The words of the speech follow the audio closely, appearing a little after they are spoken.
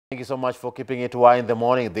you so much for keeping it Y in the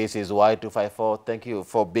morning. This is Y254. Thank you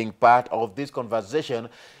for being part of this conversation.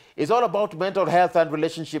 It's all about mental health and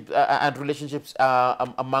relationships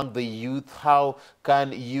among the youth. How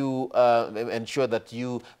can you ensure that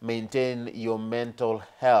you maintain your mental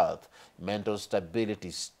health? Mental stability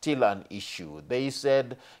is still an issue. They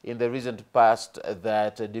said in the recent past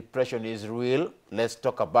that depression is real. Let's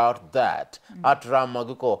talk about that. At Ram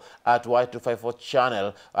Maguko at Y254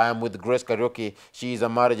 channel, I am with Grace Karaoke. She is a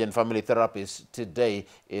marriage and family therapist today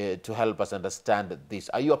to help us understand this.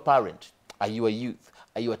 Are you a parent? Are you a youth?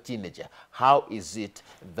 Are you a teenager? How is it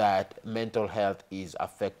that mental health is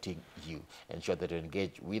affecting you? Ensure that you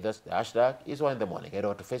engage with us. The hashtag is Y in the morning. Head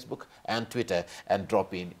over to Facebook and Twitter and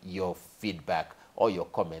drop in your feedback or your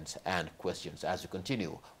comments and questions as we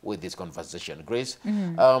continue with this conversation. Grace,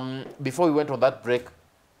 before we went on that break,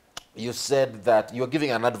 you said that you're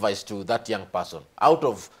giving an advice to that young person out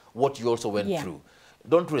of what you also went through.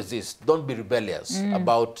 Don't resist. Don't be rebellious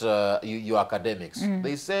about your academics.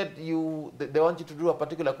 They said they want you to do a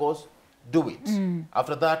particular course, do it.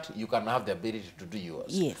 After that, you can have the ability to do yours.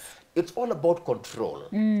 Yes. It's all about control.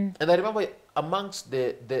 And I remember amongst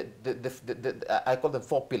the I call them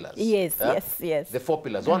 4 pillars. Yes, yes. The 4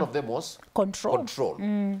 pillars. One of them was control.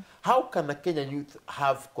 How can a Kenyan youth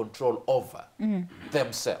have control over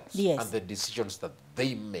themselves and the decisions that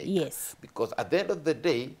they make? Yes. Because at the end of the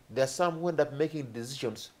day, there are some who end up making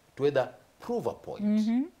decisions to either prove a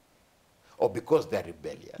point or because they're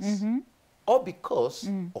rebellious or because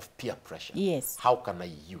of peer pressure. Yes. How can a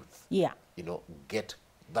youth, you know, get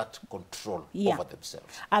that control over themselves?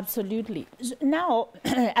 Absolutely. Now,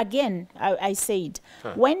 again, I said,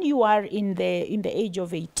 when you are in the age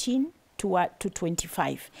of 18 to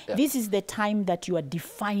 25, this is the time that you are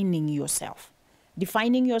defining yourself.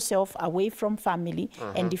 Defining yourself away from family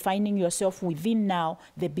and defining yourself within now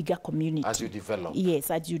the bigger community. As you develop.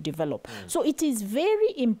 Yes, as you develop. So it is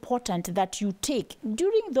very important that you take,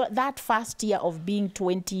 during that first year of being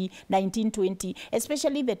 19, 20,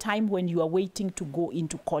 especially the time when you are waiting to go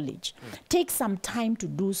into college, take some time to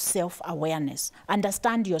do self-awareness.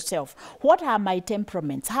 Understand yourself. What are my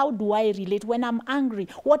temperaments? How do I relate when I'm angry?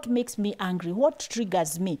 What makes me angry? What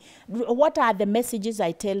triggers me? What are the messages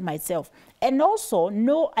I tell myself? And also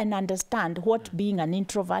know and understand what being an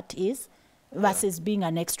introvert is versus being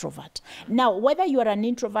an extrovert. Now, whether you are an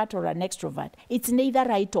introvert or an extrovert, it's neither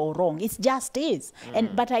right or wrong. It just is.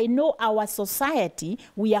 But I know our society,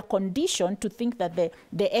 we are conditioned to think that the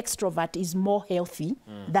extrovert is more healthy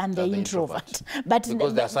than the introvert. But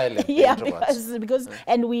because they're silent. because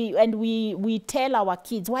and we tell our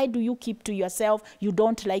kids, why do you keep to yourself? You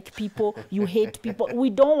don't like people. You hate people. We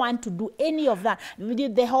don't want to do any of that.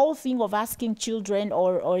 The whole thing of asking children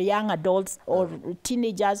or young adults or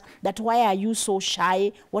teenagers that why are you so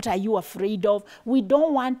shy? What are you afraid of? We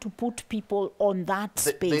don't want to put people on that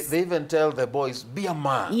space. They even tell the boys, be a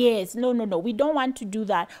man. Yes, no. We don't want to do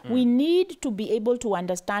that. We need to be able to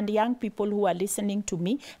understand, young people who are listening to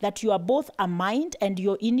me, that you are both a mind, and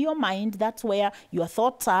you're in your mind. That's where your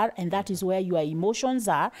thoughts are, and that is where your emotions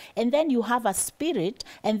are. And then you have a spirit,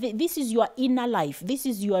 and this is your inner life. This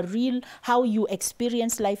is your real, how you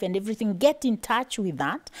experience life and everything. Get in touch with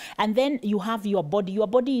that. And then you have your body. Your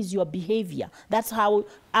body is your behavior. That's how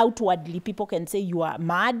outwardly people can say you are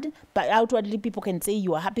mad, but outwardly people can say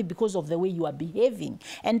you are happy because of the way you are behaving.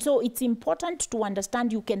 And so it's important to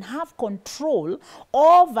understand you can have control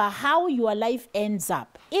over how your life ends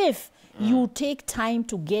up if you take time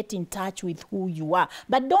to get in touch with who you are.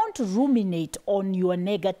 But don't ruminate on your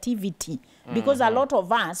negativity. Because a lot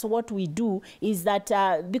of us, what we do is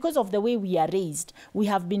that because of the way we are raised, we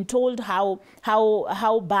have been told how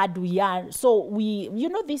bad we are. So you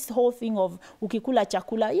know this whole thing of ukikula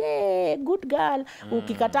chakula, yeah, good girl.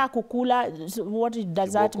 Ukikataa kukula, so what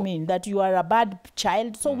does that mean? That you are a bad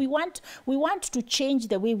child. So we want to change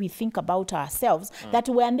the way we think about ourselves, that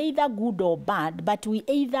we are neither good or bad, but we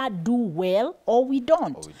either do well or we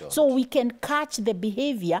don't. So we can catch the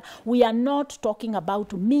behavior. We are not talking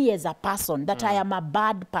about me as a person, that I am a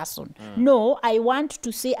bad person. No, I want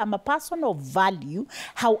to say I'm a person of value.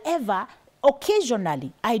 However,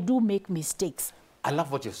 occasionally I do make mistakes. I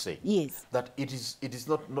love what you're saying. Yes. That it is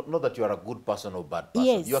not that you are a good person or bad person.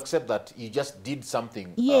 Yes. You accept that you just did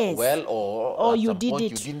something yes. Well, or you some did point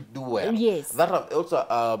it. you didn't do well. Yes. That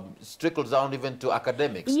also trickles down even to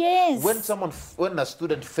academics. Yes. When a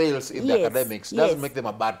student fails in the Yes. academics, Yes. doesn't make them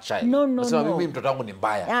a bad child. No.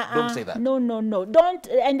 Don't say that. No.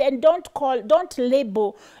 Don't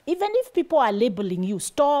label. Even if people are labeling you,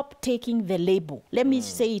 stop taking the label. Let me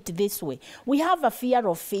say it this way. We have a fear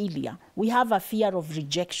of failure. We have a fear of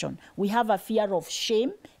rejection. We have a fear of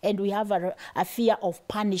shame and we have a fear of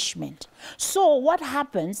punishment. So what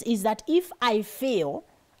happens is that if I fail,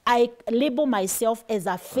 I label myself as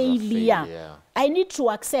a failure. I need to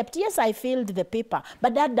accept, yes, I failed the paper,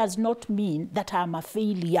 but that does not mean that I'm a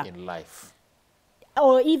failure. In life.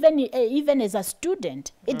 Or even as a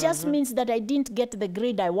student. It just means that I didn't get the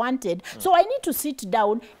grade I wanted. So I need to sit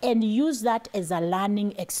down and use that as a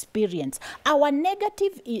learning experience. Our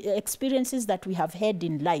negative experiences that we have had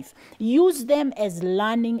in life, use them as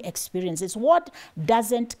learning experiences. What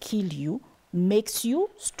doesn't kill you makes you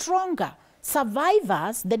stronger.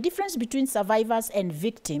 Survivors, the difference between survivors and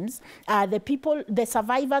victims are the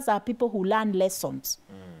survivors are people who learn lessons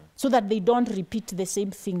so that they don't repeat the same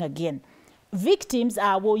thing again. Victims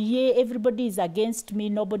are, well, yeah, everybody is against me,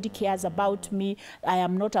 nobody cares about me, I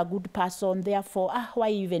am not a good person, therefore, why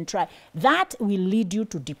even try? That will lead you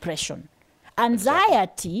to depression.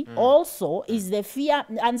 Anxiety also is the fear.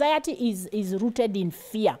 Anxiety is rooted in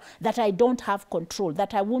fear that I don't have control,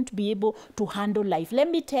 that I won't be able to handle life.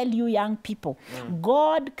 Let me tell you, young people,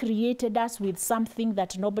 God created us with something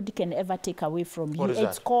that nobody can ever take away from you.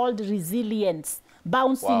 It's called resilience,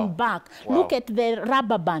 bouncing back. Look at the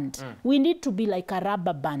rubber band. We need to be like a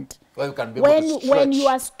rubber band. Well, you can be able to when you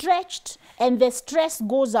are stretched and the stress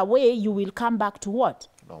goes away, you will come back to what?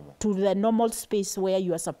 Normal. To the normal space where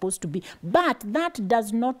you are supposed to be. But that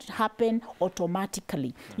does not happen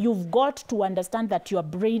automatically. You've got to understand that your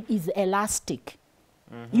brain is elastic.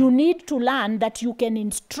 You need to learn that you can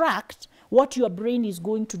instruct what your brain is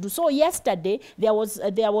going to do. So yesterday, there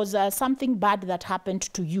was something bad that happened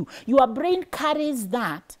to you. Your brain carries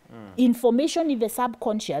that information in the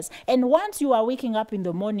subconscious, and once you are waking up in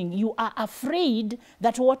the morning, you are afraid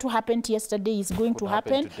that what happened yesterday is going to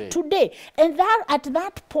happen today. And that at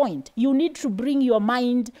that point, you need to bring your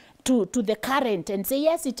mind to the current and say,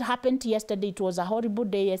 yes, it happened yesterday, it was a horrible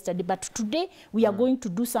day yesterday, but today we are going to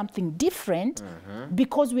do something different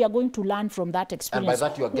because we are going to learn from that experience. And by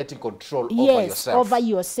that you are getting control over yourself. Over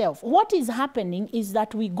yourself. What is happening is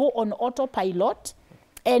that we go on autopilot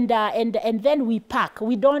and then we pack.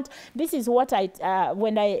 We don't, this is what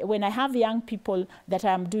when I have young people that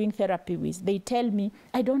I'm doing therapy with, they tell me,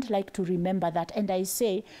 I don't like to remember that. And I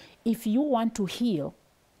say, if you want to heal,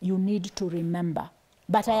 you need to remember.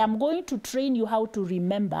 But I am going to train you how to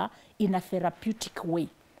remember in a therapeutic way,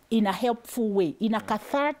 in a helpful way, in a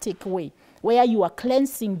cathartic way, where you are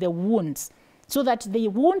cleansing the wounds so that the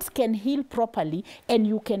wounds can heal properly and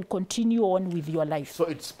you can continue on with your life. So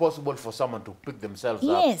it's possible for someone to pick themselves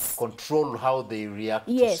up, control how they react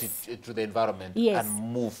to the environment and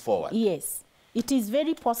move forward. Yes, it is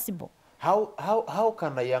very possible. How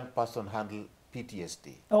can a young person handle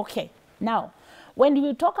PTSD? Okay, now, when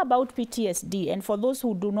we talk about PTSD, and for those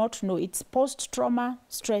who do not know, it's post-trauma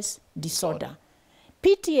stress disorder.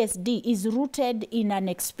 PTSD is rooted in an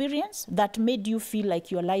experience that made you feel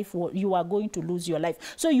like your life, you are going to lose your life.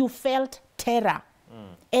 So you felt terror.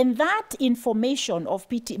 And that information of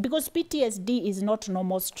because PTSD is not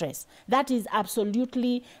normal stress. That is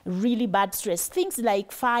absolutely really bad stress. Things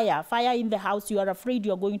like fire in the house, you are afraid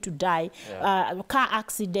you are going to die, car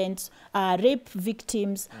accidents, rape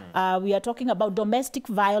victims. We are talking about domestic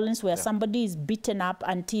violence where somebody is beaten up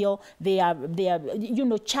until they are, you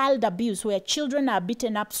know, child abuse where children are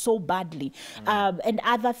beaten up so badly, and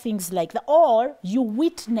other things like that. Or you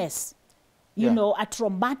witness you know, a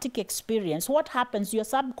traumatic experience. What happens? Your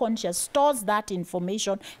subconscious stores that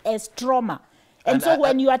information as trauma. And so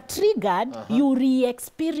when you are triggered, you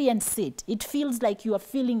re-experience it. It feels like you are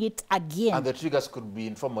feeling it again. And the triggers could be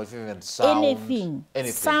in form of even sound. Anything.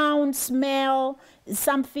 Sound, smell,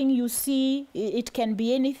 something you see. It can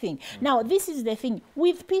be anything. Now, this is the thing.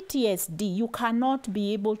 With PTSD, you cannot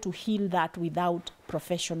be able to heal that without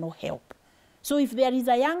professional help. So if there is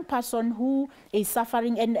a young person who is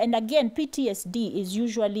suffering, and again, PTSD is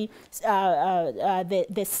usually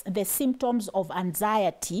the symptoms of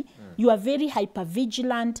anxiety. You are very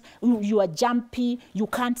hypervigilant, you are jumpy, you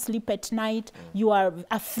can't sleep at night, you are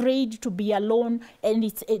afraid to be alone, and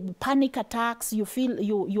it's panic attacks, you feel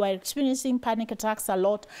you are experiencing panic attacks a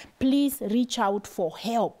lot. Please reach out for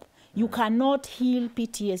help. You cannot heal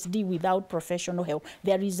PTSD without professional help.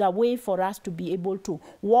 There is a way for us to be able to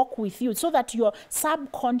walk with you so that your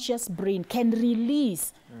subconscious brain can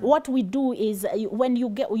release. What we do is when you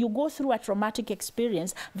go through a traumatic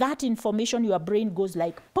experience, that information, your brain goes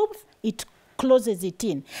like, poof, it closes it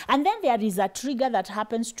in. And then there is a trigger that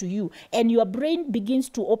happens to you and your brain begins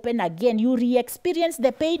to open again. You re-experience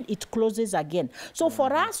the pain, it closes again. So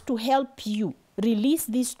for us to help you release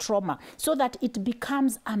this trauma so that it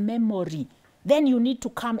becomes a memory then you need to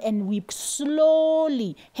come and we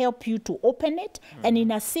slowly help you to open it. And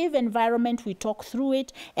in a safe environment, we talk through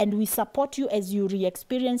it and we support you as you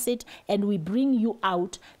re-experience it, and we bring you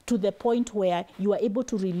out to the point where you are able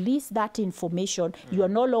to release that information. You are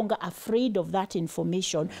no longer afraid of that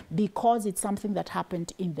information because it's something that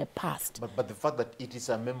happened in the past. But the fact that it is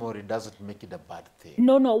a memory doesn't make it a bad thing.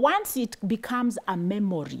 No, once it becomes a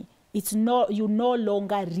memory, it's no, you no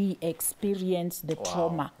longer re-experience the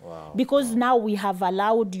trauma. Because now we have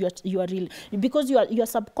allowed because your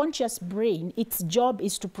subconscious brain, its job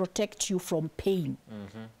is to protect you from pain.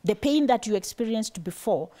 The pain that you experienced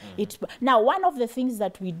before. Now, one of the things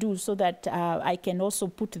that we do, so that I can also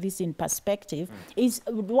put this in perspective, is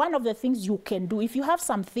one of the things you can do, if you have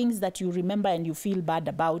some things that you remember and you feel bad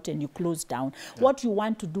about and you close down, what you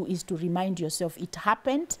want to do is to remind yourself, it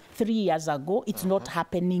happened 3 years ago, it's not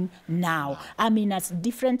happening now. I'm in a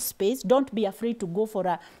different space. Don't be afraid to go for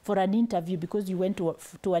an interview because you went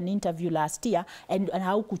to an interview last year and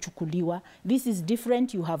how kuchukuliwa. This is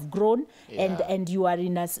different. You have grown and you are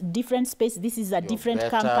in a different space. This is a different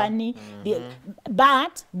company.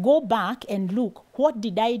 But go back and look, what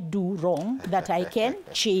did I do wrong that I can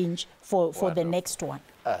change for the next one?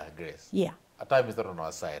 Grace. Yeah. Our time is not on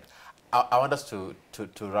our side. I want us to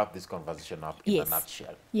wrap this conversation up in a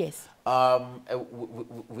nutshell. Yes.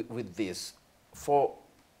 With this, for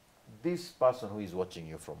this person who is watching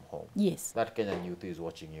you from home, yes, that Kenyan youth who is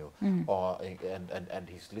watching you, or and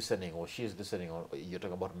he's listening or she's listening, or you're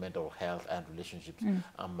talking about mental health and relationships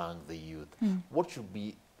among the youth, what should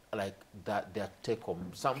be like their take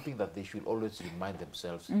home, something that they should always remind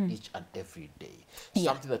themselves each and every day,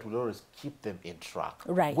 something that will always keep them in track.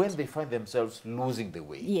 Right. When they find themselves losing the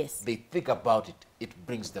way, yes, they think about it, it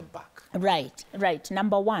brings them back. Right.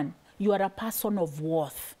 Number one, you are a person of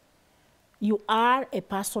worth. You are a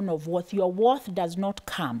person of worth. Your worth does not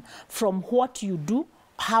come from what you do,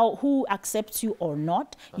 who accepts you or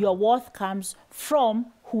not. Your worth comes from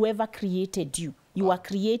whoever created you. You are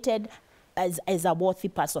created as a worthy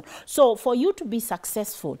person. So for you to be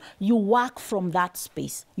successful, you work from that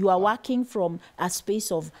space. You are working from a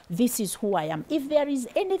space of, this is who I am. If there is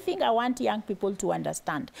anything I want young people to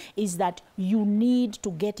understand, is that you need to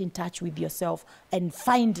get in touch with yourself and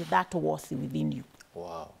find that worth within you.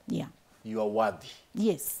 Wow. Yeah. You are worthy.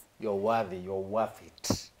 Yes. You're worthy. You're worth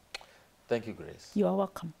it. Thank you, Grace. You are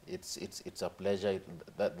welcome. It's a pleasure.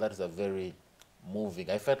 That is a very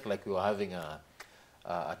moving. I felt like we were having a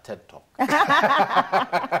TED Talk. I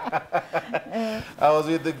was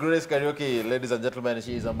with the Grace Karaoke, ladies and gentlemen.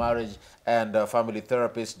 She is a marriage and family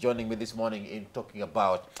therapist, joining me this morning in talking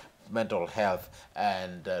about mental health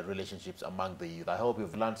and relationships among the youth. I hope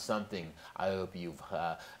you've learned something. I hope you've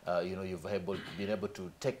been able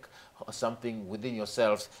to take something within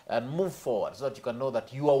yourselves and move forward, so that you can know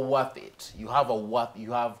that you are worth it. You have a worth.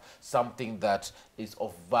 You have something that is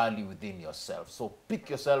of value within yourself. So pick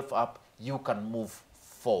yourself up. You can move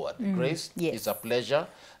forward. Grace, yes, it's a pleasure.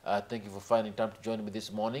 Thank you for finding time to join me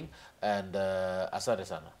this morning. And asante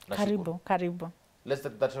sana. Karibu. Let's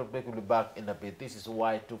take that short break. We'll be back in a bit. This is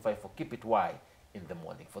Y254. Keep it Y in the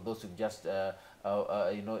morning. For those who've just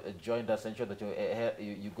joined us, ensure that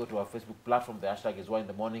you go to our Facebook platform. The hashtag is Y in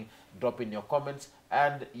the morning. Drop in your comments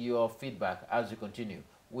and your feedback as you continue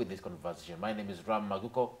with this conversation. My name is Ram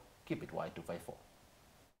Maguko. Keep it Y254.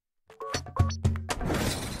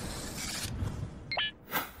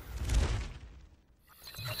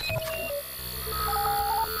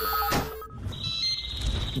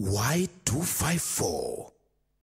 Y254